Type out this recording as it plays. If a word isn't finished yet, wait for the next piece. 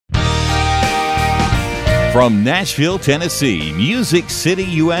From Nashville, Tennessee, Music City,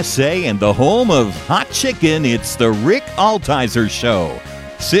 USA, and the home of hot chicken, it's the Rick Altizer Show.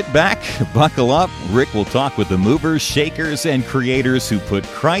 Sit back, buckle up. Rick will talk with the movers, shakers, and creators who put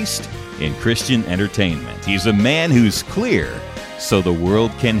Christ in Christian entertainment. He's a man who's clear so the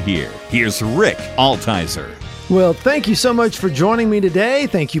world can hear. Here's Rick Altizer. Well, thank you so much for joining me today.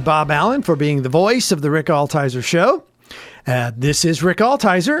 Thank you, Bob Allen, for being the voice of the Rick Altizer Show. This is Rick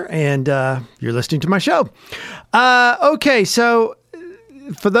Altizer, and you're listening to my show. Okay, so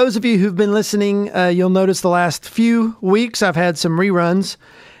for those of you who've been listening, you'll notice the last few weeks I've had some reruns.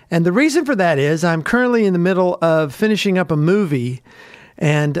 And the reason for that is I'm currently in the middle of finishing up a movie.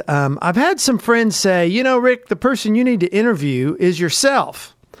 And I've had some friends say, you know, Rick, the person you need to interview is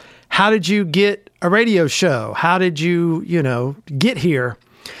yourself. How did you get a radio show? How did you, get here?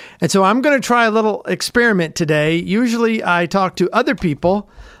 And so I'm going to try a little experiment today. Usually I talk to other people,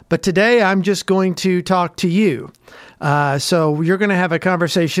 but today I'm just going to talk to you. So you're going to have a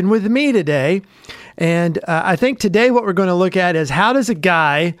conversation with me today. And I think today what we're going to look at is how does a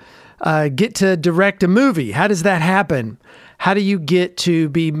guy get to direct a movie? How does that happen? How do you get to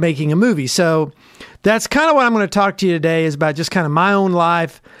be making a movie? So that's kind of what I'm going to talk to you today is about just kind of my own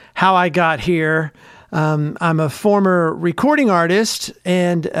life, how I got here. I'm a former recording artist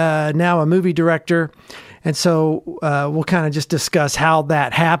and now a movie director. And so we'll kind of just discuss how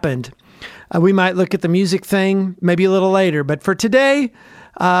that happened. We might look at the music thing maybe a little later. But for today,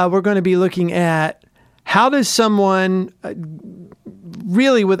 we're going to be looking at how does someone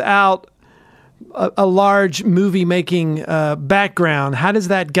really without a large movie making background, how does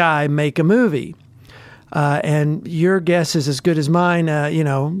that guy make a movie? And your guess is as good as mine.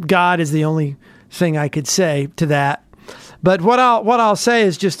 God is the only thing I could say to that. But what I'll say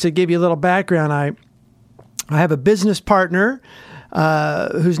is just to give you a little background. I have a business partner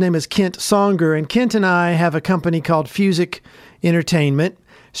whose name is Kent Songer, and Kent and I have a company called Fusic Entertainment.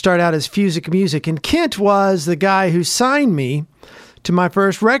 Started out as Fusic Music, and Kent was the guy who signed me to my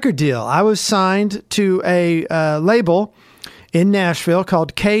first record deal. I was signed to a label in Nashville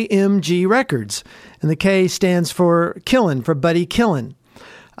called KMG Records, and the K stands for Killin, for Buddy Killin.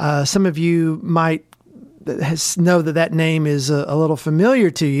 Some of you might know that name is a little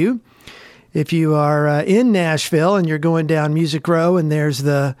familiar to you. If you are in Nashville and you're going down Music Row and there's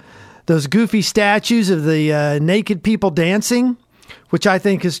those goofy statues of the naked people dancing, which I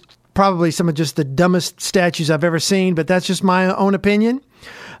think is probably some of just the dumbest statues I've ever seen, but that's just my own opinion.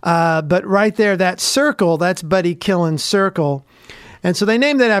 But right there, that circle, that's Buddy Killen's circle. And so they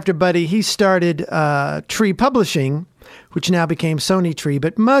named that after Buddy. He started Tree Publishing, which now became Sony Tree.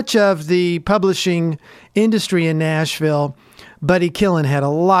 But much of the publishing industry in Nashville, Buddy Killen had a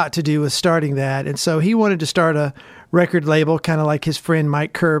lot to do with starting that. And so he wanted to start a record label, kind of like his friend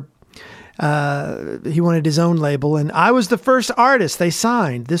Mike Kerb. He wanted his own label. And I was the first artist they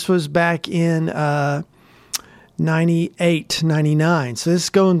signed. This was back in 98, 99. So this is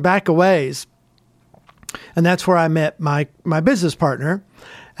going back a ways. And that's where I met my business partner.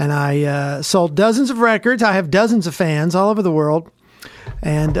 And I sold dozens of records. I have dozens of fans all over the world.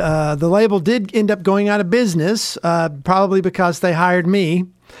 And the label did end up going out of business, probably because they hired me.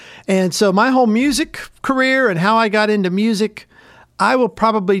 And so my whole music career and how I got into music, I will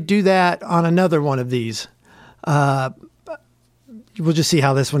probably do that on another one of these. We'll just see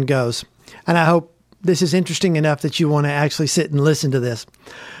how this one goes. And I hope this is interesting enough that you want to actually sit and listen to this.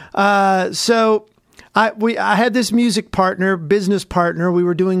 So I had this music partner, business partner. We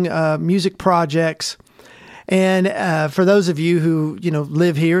were doing music projects. And for those of you who,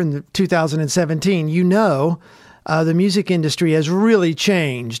 live here in 2017, the music industry has really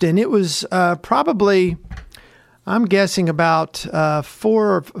changed. And it was probably, I'm guessing about 4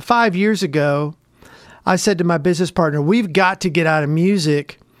 or 5 years ago, I said to my business partner, we've got to get out of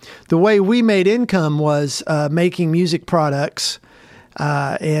music. The way we made income was making music products.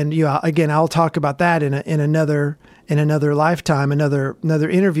 And again, I'll talk about that in another lifetime, another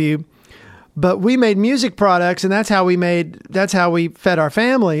interview. But we made music products, and that's how we fed our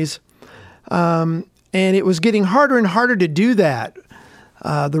families. And it was getting harder and harder to do that.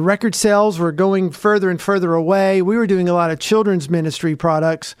 The record sales were going further and further away. We were doing a lot of children's ministry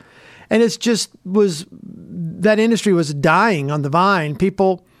products, and that industry was dying on the vine.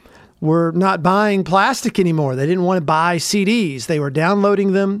 People were not buying plastic anymore. They didn't want to buy CDs. They were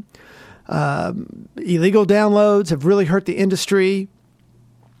downloading them. Illegal downloads have really hurt the industry.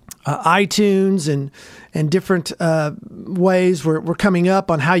 iTunes and different ways were coming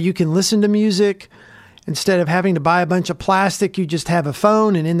up on how you can listen to music. Instead of having to buy a bunch of plastic, you just have a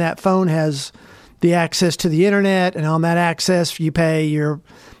phone, and in that phone has the access to the internet, and on that access you pay your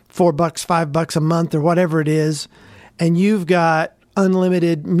 $4, $5 a month or whatever it is, and you've got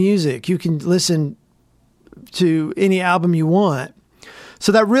unlimited music. You can listen to any album you want.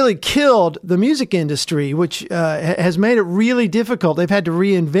 So that really killed the music industry, which has made it really difficult. They've had to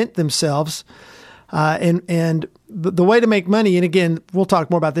reinvent themselves. And the way to make money, and again, we'll talk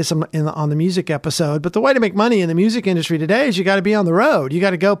more about this on the music episode, but the way to make money in the music industry today is you got to be on the road. You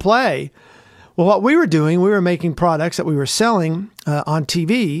got to go play. Well, what we were doing, we were making products that we were selling on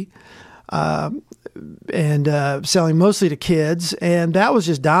TV and selling mostly to kids, and that was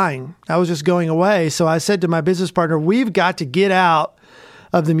just dying. That was just going away. So I said to my business partner, we've got to get out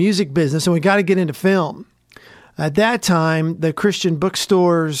of the music business and we got to get into film. At that time, the Christian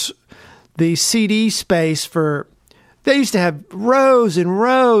bookstores, the CD space they used to have rows and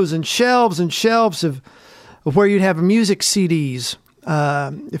rows and shelves of where you'd have music CDs.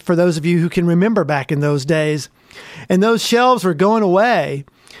 For those of you who can remember back in those days, and those shelves were going away,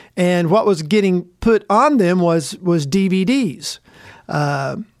 and what was getting put on them was DVDs.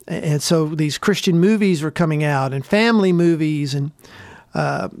 And so these Christian movies were coming out, and family movies, and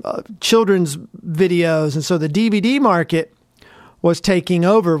children's videos. And so the DVD market was taking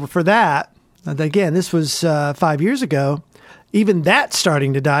over for that. And again, this was 5 years ago. Even that's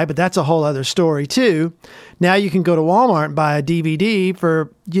starting to die, but that's a whole other story too. Now you can go to Walmart and buy a DVD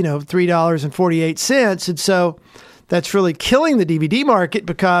for, $3.48. And so that's really killing the DVD market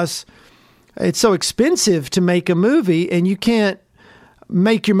because it's so expensive to make a movie, and you can't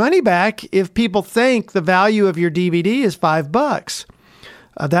make your money back if people think the value of your DVD is $5.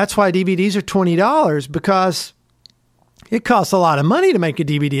 That's why DVDs are $20, because it costs a lot of money to make a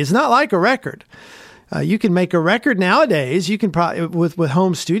DVD. It's not like a record. You can make a record nowadays. You can probably, with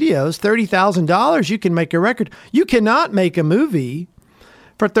home studios, $30,000, you can make a record. You cannot make a movie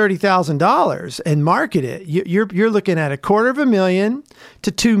for $30,000 and market it. You're looking at $250,000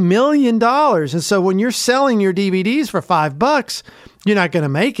 to $2 million. And so when you're selling your DVDs for $5, you're not going to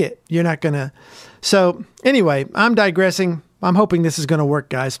make it. You're not going to. So anyway, I'm digressing. I'm hoping this is going to work,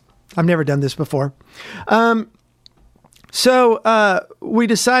 guys. I've never done this before. So we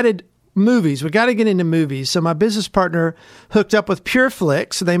decided movies. We got to get into movies. So my business partner hooked up with Pure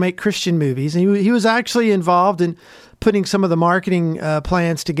Flix. They make Christian movies. And he was actually involved in putting some of the marketing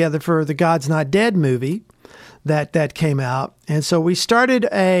plans together for the God's Not Dead movie that came out. And so we started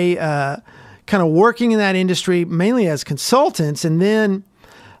a kind of working in that industry mainly as consultants. And then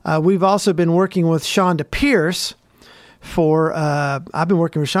we've also been working with Chonda Pierce I've been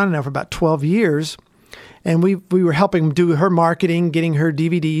working with Chonda now for about 12 years. And we were helping do her marketing, getting her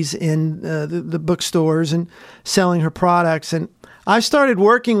DVDs in the bookstores and selling her products. And I started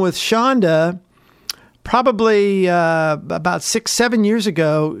working with Chonda probably about 6-7 years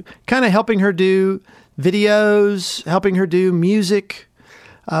ago, kind of helping her do videos, helping her do music,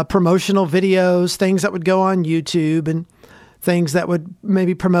 promotional videos, things that would go on YouTube, and things that would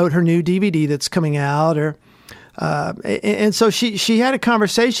maybe promote her new DVD that's coming out. And so she had a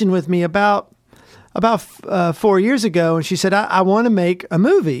conversation with me about 4 years ago, and she said, I want to make a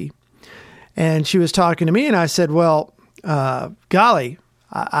movie. And she was talking to me, and I said, well, golly,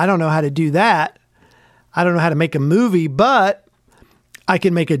 I don't know how to do that. I don't know how to make a movie, but I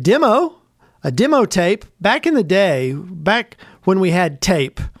can make a demo tape. Back in the day, back when we had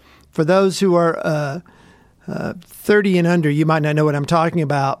tape, for those who are 30 and under, you might not know what I'm talking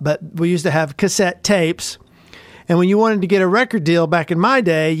about, but we used to have cassette tapes. And when you wanted to get a record deal back in my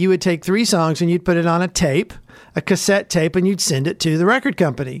day, you would take 3 songs and you'd put it on a cassette tape, and you'd send it to the record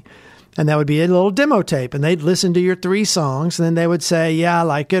company. And that would be a little demo tape. And they'd listen to your 3 songs, and then they would say, yeah, I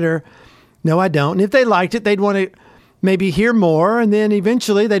like it, or no, I don't. And if they liked it, they'd want to maybe hear more. And then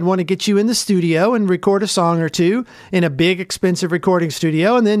eventually they'd want to get you in the studio and record a song or 2 in a big, expensive recording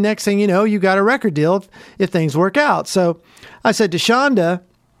studio. And then next thing you know, you got a record deal if things work out. So I said to Chonda,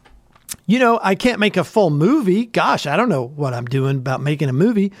 I can't make a full movie. Gosh, I don't know what I'm doing about making a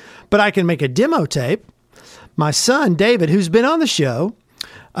movie, but I can make a demo tape. My son, David, who's been on the show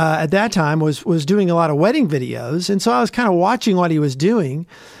at that time, was doing a lot of wedding videos. And so I was kind of watching what he was doing.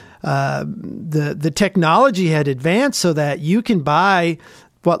 The technology had advanced so that you can buy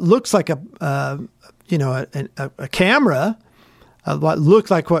what looks like a camera, what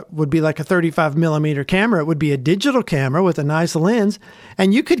would be like a 35 millimeter camera. It would be a digital camera with a nice lens,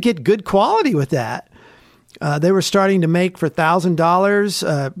 and you could get good quality with that. They were starting to make for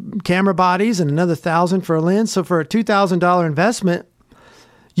 $1,000 camera bodies and another $1,000 for a lens. So for a $2,000 investment,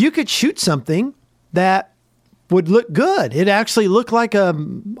 you could shoot something that would look good. It actually looked like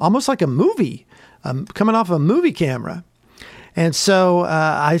almost like a movie, coming off a movie camera. And so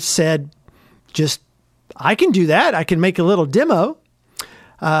I said, I can do that. I can make a little demo.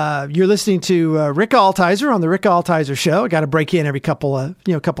 You're listening to Rick Altizer on the Rick Altizer Show. I got to break in every couple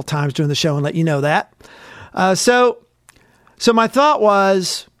times during the show and let you know that. So my thought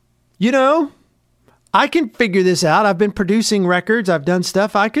was, I can figure this out. I've been producing records. I've done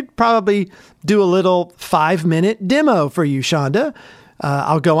stuff. I could probably do a little 5-minute demo for you, Chonda.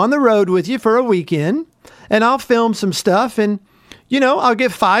 I'll go on the road with you for a weekend and I'll film some stuff and, I'll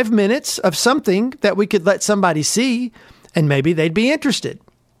get 5 minutes of something that we could let somebody see and maybe they'd be interested.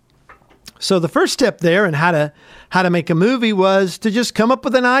 So the first step there in how to make a movie was to just come up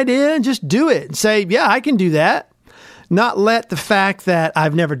with an idea and just do it and say, yeah, I can do that. Not let the fact that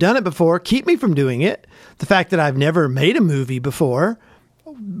I've never done it before keep me from doing it. The fact that I've never made a movie before,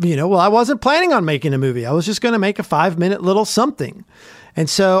 I wasn't planning on making a movie. I was just going to make a 5-minute little something. And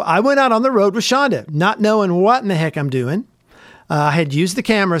so I went out on the road with Chonda, not knowing what in the heck I'm doing. I had used the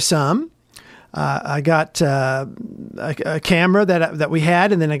camera some. I got a camera that we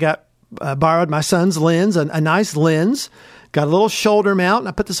had, and then I borrowed my son's lens, a nice lens. Got a little shoulder mount, and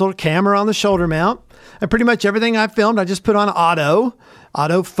I put this little camera on the shoulder mount. And pretty much everything I filmed, I just put on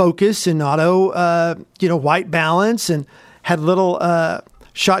auto focus and auto, white balance, and had a little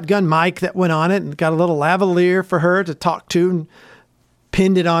shotgun mic that went on it, and got a little lavalier for her to talk to, and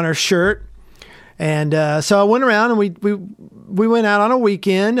pinned it on her shirt. And so I went around and we went out on a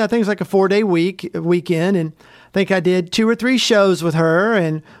weekend. I think it was like a 4-day weekend, and I think I did 2 or 3 shows with her,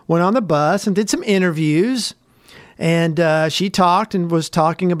 and went on the bus and did some interviews. And she talked and was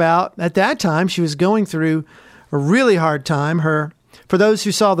talking about, at that time, she was going through a really hard time. For those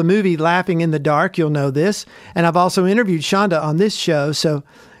who saw the movie Laughing in the Dark, you'll know this. And I've also interviewed Chonda on this show, so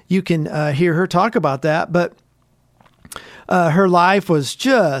you can hear her talk about that. But her life was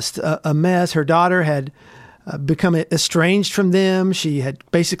just a mess. Her daughter had become estranged from them. She had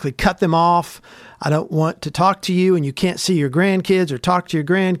basically cut them off. I don't want to talk to you, and you can't see your grandkids or talk to your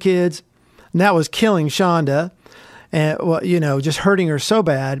grandkids. And that was killing Chonda. And, just hurting her so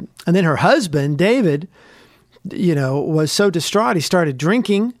bad. And then her husband, David, was so distraught. He started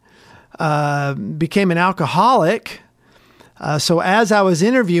drinking, became an alcoholic. So as I was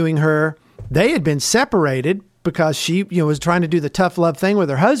interviewing her, they had been separated because she, was trying to do the tough love thing with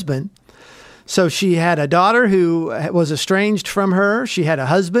her husband. So she had a daughter who was estranged from her. She had a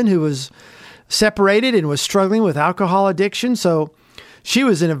husband who was separated and was struggling with alcohol addiction. So she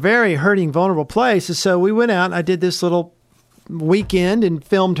was in a very hurting, vulnerable place. And so we went out and I did this little weekend and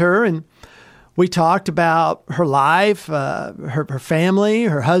filmed her. And we talked about her life, her family,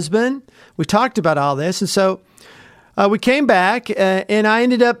 her husband. We talked about all this. And so we came back and I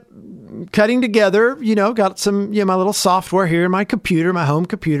ended up cutting together, got some, my little software here in my computer, my home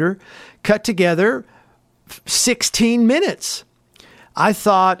computer, cut together 16 minutes. I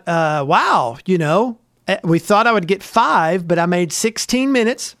thought, wow, we thought I would get 5, but I made 16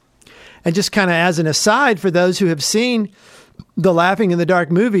 minutes. And just kind of as an aside, for those who have seen the Laughing in the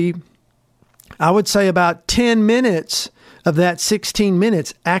Dark movie, I would say about 10 minutes of that 16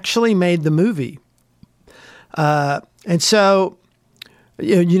 minutes actually made the movie. And so,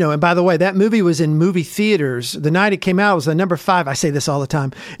 and by the way, that movie was in movie theaters. The night it came out, it was the number 5. I say this all the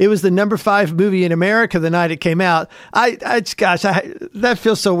time. It was the number 5 movie in America the night it came out. That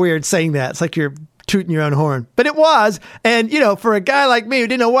feels so weird saying that. It's like you're tooting your own horn, but it was. And, for a guy like me who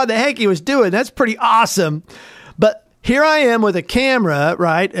didn't know what the heck he was doing, that's pretty awesome. But here I am with a camera,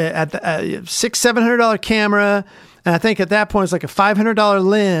 right? At the $600-700 camera. And I think at that point it's like a $500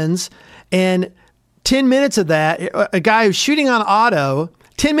 lens. And 10 minutes of that, a guy who's shooting on auto,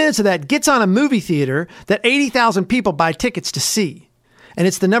 10 minutes of that gets on a movie theater that 80,000 people buy tickets to see. And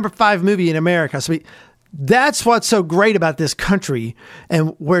it's the number 5 movie in America. So that's what's so great about this country and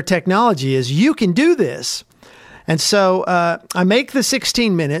where technology is. You can do this. And so I make the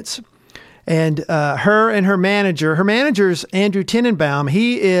 16 minutes, and her and her manager's Andrew Tenenbaum.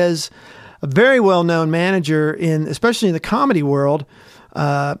 He is a very well-known manager especially in the comedy world.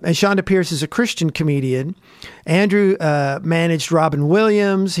 And Chonda Pierce is a Christian comedian. Andrew managed Robin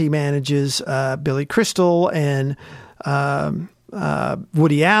Williams. He manages Billy Crystal and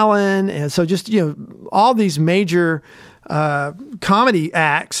Woody Allen. And so just, all these major comedy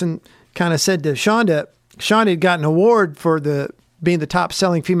acts, and kind of said to Chonda had gotten an award for being the top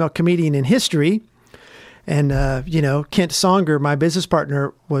selling female comedian in history. And, Kent Songer, my business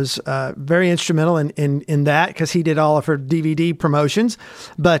partner, was very instrumental in that because he did all of her DVD promotions.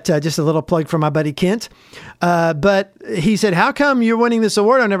 But just a little plug for my buddy Kent. But he said, how come you're winning this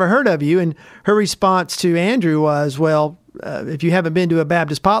award? I've never heard of you. And her response to Andrew was, well, if you haven't been to a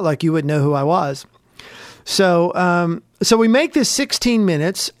Baptist potluck, you wouldn't know who I was. So we make this 16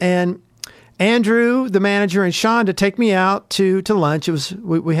 minutes, and Andrew, the manager, and Chonda take me out to lunch.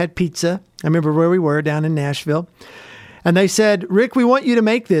 We had pizza. I remember where we were down in Nashville. And they said, Rick, we want you to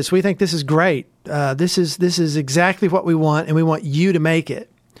make this. We think this is great. This is exactly what we want, and we want you to make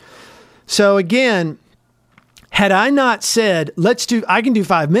it. So again, had I not said, I can do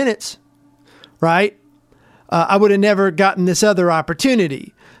 5 minutes, right? I would have never gotten this other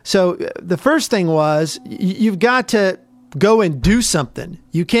opportunity. So the first thing was, you've got to go and do something.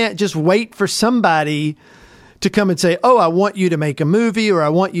 You can't just wait for somebody to come and say, oh, I want you to make a movie, or I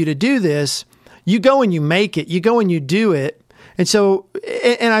want you to do this. You go and you make it. You go and you do it. And so,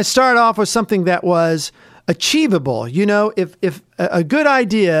 and I started off with something that was achievable. You know, if a good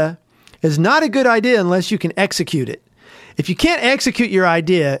idea is not a good idea unless you can execute it. If you can't execute your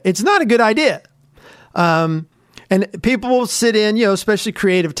idea, it's not a good idea. And people will sit in, you know, especially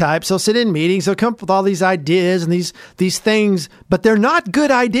creative types, they'll sit in meetings, they'll come up with all these ideas and these things, but they're not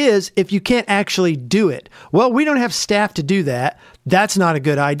good ideas if you can't actually do it. Well, we don't have staff to do that. That's not a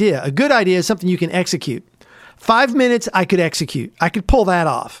good idea. A good idea is something you can execute. 5 minutes, I could execute. I could pull that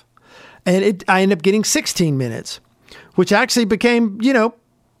off. And I ended up getting 16 minutes, which actually became, you know,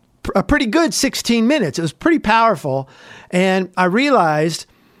 a pretty good 16 minutes. It was pretty powerful. And I realized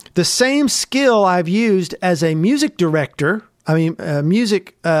the same skill I've used as a music producer, as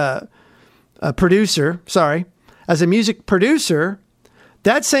a music producer,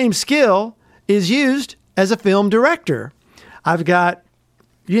 that same skill is used as a film director. I've done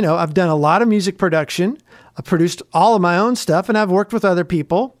a lot of music production. I've produced all of my own stuff, and I've worked with other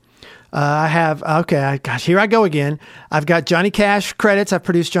people. Here I go again. I've got Johnny Cash credits. I've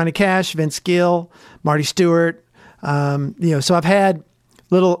produced Johnny Cash, Vince Gill, Marty Stewart. So I've had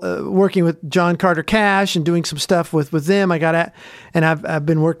working with John Carter Cash and doing some stuff with them. I've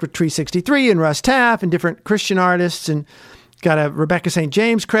been worked with Tree 63 and Russ Taff and different Christian artists, and got a Rebecca St.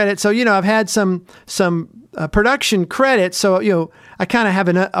 James credit. So, you know, I've had some production credits. So, you know, I kind of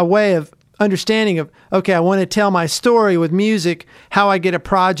have a way of understanding of, okay, I want to tell my story with music, how I get a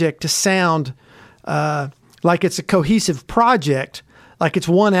project to sound like it's a cohesive project, like it's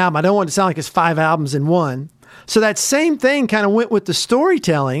one album. I don't want it to sound like it's 5 albums in one. So that same thing kind of went with the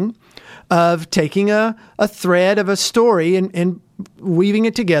storytelling of taking a thread of a story and weaving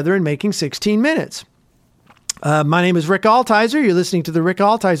it together and making 16 minutes. My name is Rick Altizer. You're listening to The Rick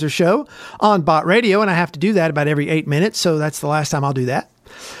Altizer Show on Bot Radio, and I have to do that about every 8 minutes, so that's the last time I'll do that.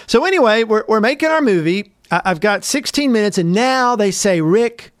 So anyway, we're making our movie. I've got 16 minutes, and now they say,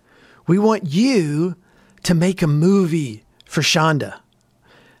 Rick, we want you to make a movie for Chonda.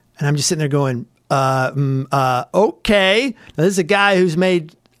 And I'm just sitting there going, okay. Now, this is a guy who's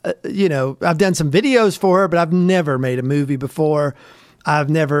made, I've done some videos for her, but I've never made a movie before. I've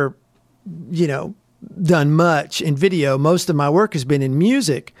never, done much in video. Most of my work has been in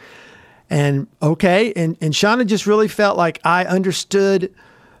music. And okay. And Chonda just really felt like I understood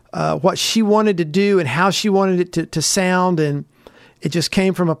what she wanted to do and how she wanted it to sound. And it just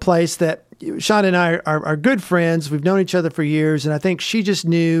came from a place that Chonda and I are good friends. We've known each other for years. And I think she just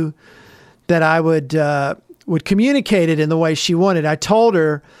knew that I would communicate it in the way she wanted. I told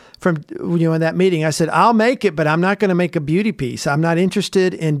her in that meeting, I said, I'll make it, but I'm not going to make a beauty piece. I'm not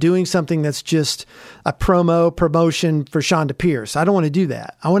interested in doing something that's just a promotion for Chonda Pierce. I don't want to do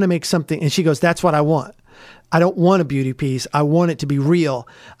that. I want to make something. And she goes, that's what I want. I don't want a beauty piece. I want it to be real.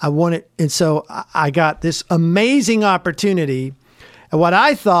 I want it. And so I got this amazing opportunity. And what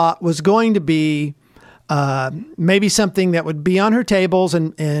I thought was going to be maybe something that would be on her tables,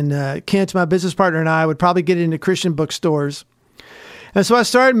 and Kent, my business partner, and I would probably get it into Christian bookstores. And so I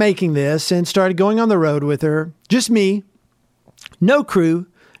started making this and started going on the road with her. Just me, no crew,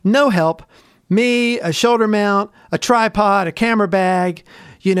 no help. Me, a shoulder mount, a tripod, a camera bag,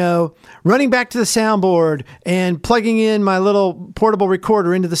 running back to the soundboard and plugging in my little portable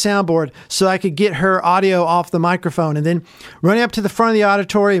recorder into the soundboard so I could get her audio off the microphone, and then running up to the front of the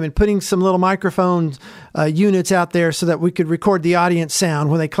auditorium and putting some little microphone units out there so that we could record the audience sound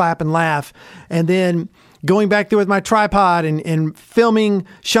when they clap and laugh. And then going back there with my tripod and filming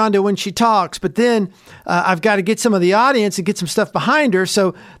Chonda when she talks. But then I've got to get some of the audience and get some stuff behind her.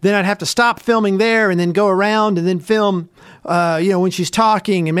 So then I'd have to stop filming there and then go around and then film, when she's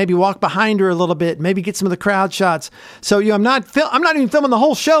talking, and maybe walk behind her a little bit, maybe get some of the crowd shots. So, I'm not even filming the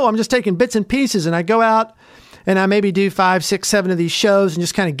whole show. I'm just taking bits and pieces, and I go out and I maybe do 5, 6, 7 of these shows and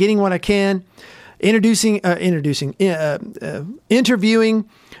just kind of getting what I can, interviewing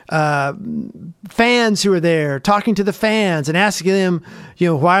fans who are there, talking to the fans and asking them,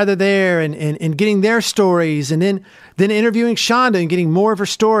 why they're there, and getting their stories, and then interviewing Chonda and getting more of her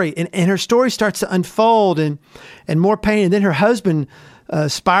story. And her story starts to unfold and more pain. And then her husband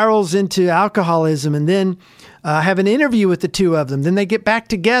spirals into alcoholism, and then have an interview with the two of them. Then they get back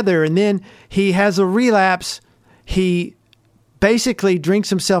together, and then he has a relapse. He basically drinks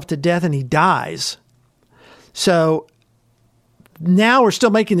himself to death, and he dies. So now we're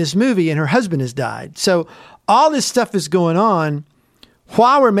still making this movie, and her husband has died. So all this stuff is going on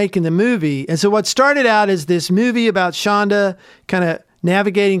while we're making the movie. And so what started out as this movie about Chonda kind of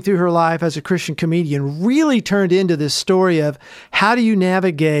navigating through her life as a Christian comedian really turned into this story of how do you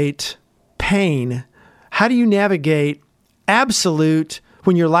navigate pain? How do you navigate absolute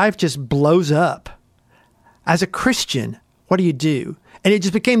when your life just blows up? As a Christian, what do you do? And it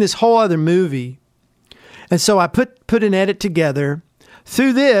just became this whole other movie. And so I put an edit together.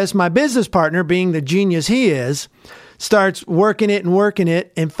 Through this, my business partner, being the genius he is, starts working it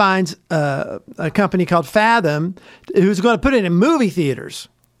and finds a company called Fathom who's going to put it in movie theaters.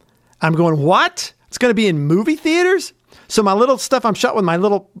 I'm going, what? It's going to be in movie theaters? So my little stuff I'm shot with my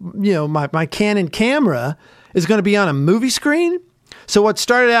little, my Canon camera is going to be on a movie screen. So what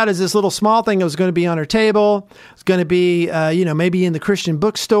started out as this little small thing that was going to be on her table, it's going to be, maybe in the Christian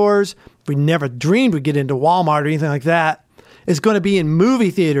bookstores. We never dreamed we'd get into Walmart or anything like that. It's going to be in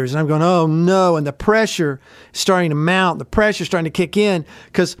movie theaters. And I'm going, oh no. And the pressure is starting to mount. The pressure is starting to kick in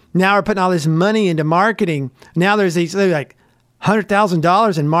because now we're putting all this money into marketing. Now there's these like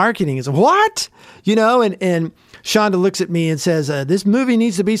 $100,000 in marketing. It's what? And Chonda looks at me and says, this movie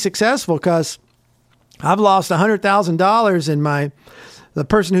needs to be successful because I've lost $100,000 and the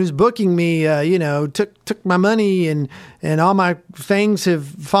person who's booking me, took my money and all my things have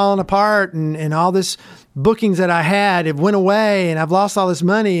fallen apart and all this bookings that I had have went away and I've lost all this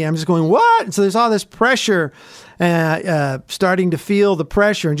money. I'm just going, what? And so there's all this pressure, starting to feel the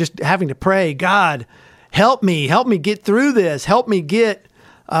pressure and just having to pray, God, help me get through this. Help me get,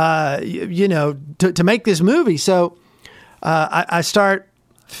 to make this movie. So I start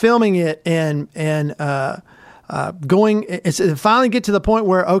filming it and going, and finally get to the point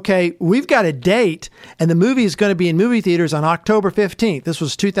where, okay, we've got a date and the movie is going to be in movie theaters on October 15th. This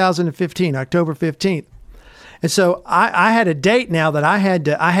was 2015, October 15th. And so I had a date now that I had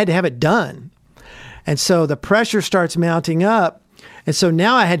to have it done. And so the pressure starts mounting up. And so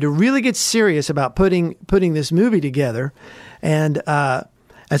now I had to really get serious about putting this movie together. And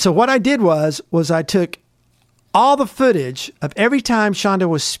so what I did was I took all the footage of every time Chonda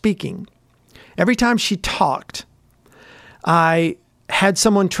was speaking, every time she talked, I had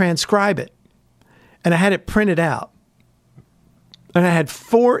someone transcribe it and I had it printed out. And I had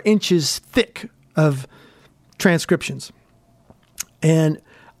 4 inches thick of transcriptions. And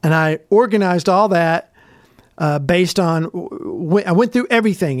I organized all that based on, I went through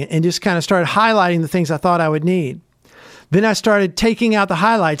everything and just kind of started highlighting the things I thought I would need. Then I started taking out the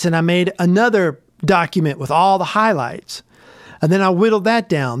highlights and I made another document with all the highlights. And then I whittled that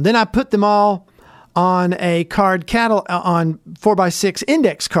down. Then I put them all on a card catalog, on 4x6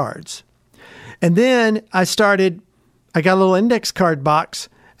 index cards. And then I got a little index card box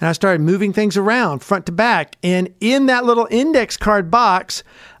and I started moving things around front to back. And in that little index card box,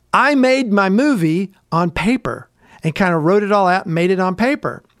 I made my movie on paper and kind of wrote it all out and made it on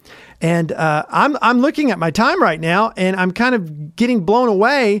paper. And I'm looking at my time right now and I'm kind of getting blown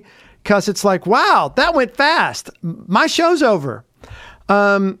away because it's like, wow, that went fast. My show's over.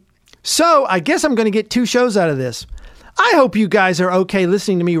 So I guess I'm going to get 2 shows out of this. I hope you guys are okay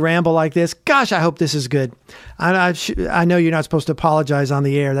listening to me ramble like this. Gosh, I hope this is good. I know you're not supposed to apologize on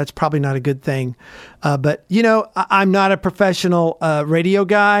the air. That's probably not a good thing. But, I'm not a professional radio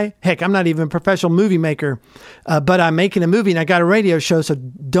guy. Heck, I'm not even a professional movie maker. But I'm making a movie and I got a radio show. So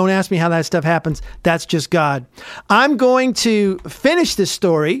don't ask me how that stuff happens. That's just God. I'm going to finish this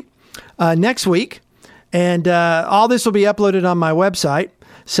story next week. And all this will be uploaded on my website.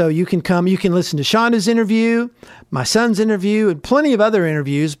 So you can listen to Chonda's interview, my son's interview, and plenty of other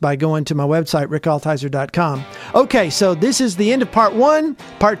interviews by going to my website, rickaltizer.com. Okay, so this is the end of part 1.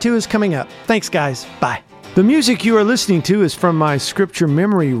 Part 2 is coming up. Thanks, guys. Bye. The music you are listening to is from my scripture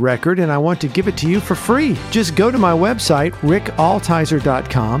memory record, and I want to give it to you for free. Just go to my website,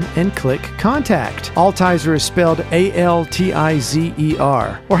 rickaltizer.com, and click Contact. Altizer is spelled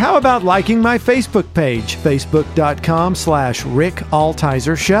Altizer. Or how about liking my Facebook page,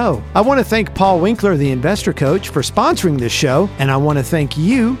 facebook.com/rickaltizer show. I want to thank Paul Winkler, the investor coach, for sponsoring this show, and I want to thank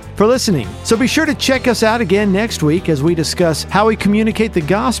you for listening. So be sure to check us out again next week as we discuss how we communicate the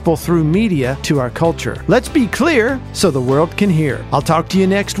gospel through media to our culture. Let's be clear so the world can hear. I'll talk to you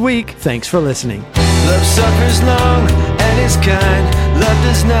next week. Thanks for listening. Love suffers long and is kind. Love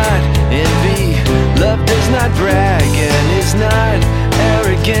does not envy. Love does not brag and is not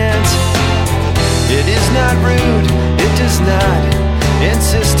arrogant. It is not rude. It does not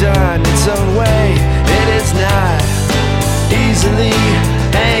insist on its own way. It is not easily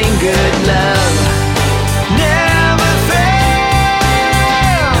angered. Love never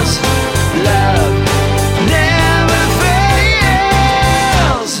fails. Love never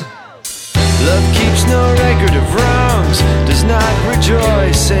fails. Love keeps no record of wrongs, does not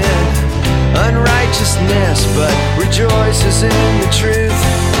rejoice in unrighteousness, but rejoices in the truth.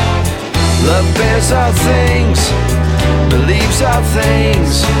 Love bears all things, believes all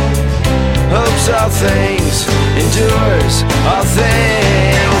things, hopes all things, endures all things.